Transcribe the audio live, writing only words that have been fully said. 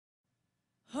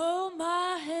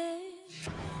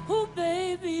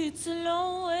it's a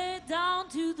long way down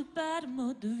to the bottom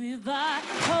of the river.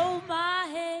 Hold my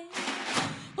hand.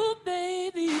 Oh,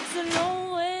 baby, it's a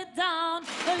long way down,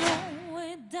 a long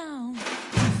way down.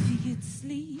 If you get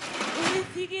sleep, or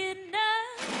if you get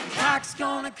nap, Doc's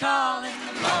gonna call in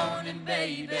the morning,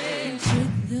 baby.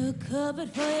 check the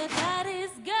cupboard for your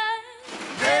daddy's gun.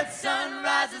 Red sun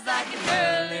rises like an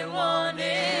early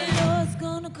warning. Lord's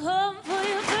gonna come for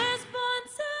your firstborn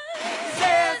son. His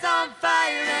hair's on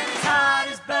fire and his heart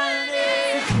is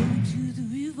burning. Go to the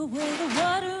river where the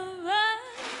water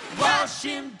runs. Wash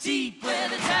him deep where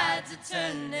the tides are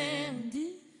turning. And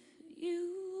if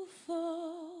you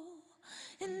fall,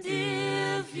 and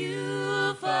if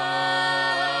you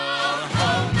fall,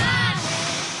 hold my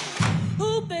hand.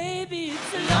 Oh, baby,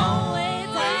 it's a long way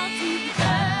down to the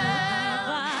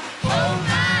bottom. Hold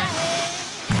my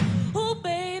hand. Oh,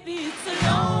 baby, it's a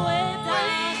long way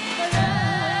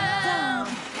down.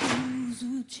 Who's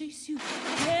will chase you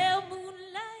in pale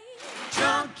moonlight?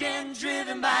 Drunk and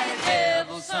driven by a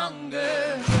devil's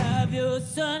hunger. Drive your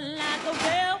son like a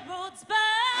railroad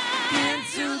spike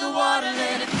Into the water,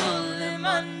 let it pull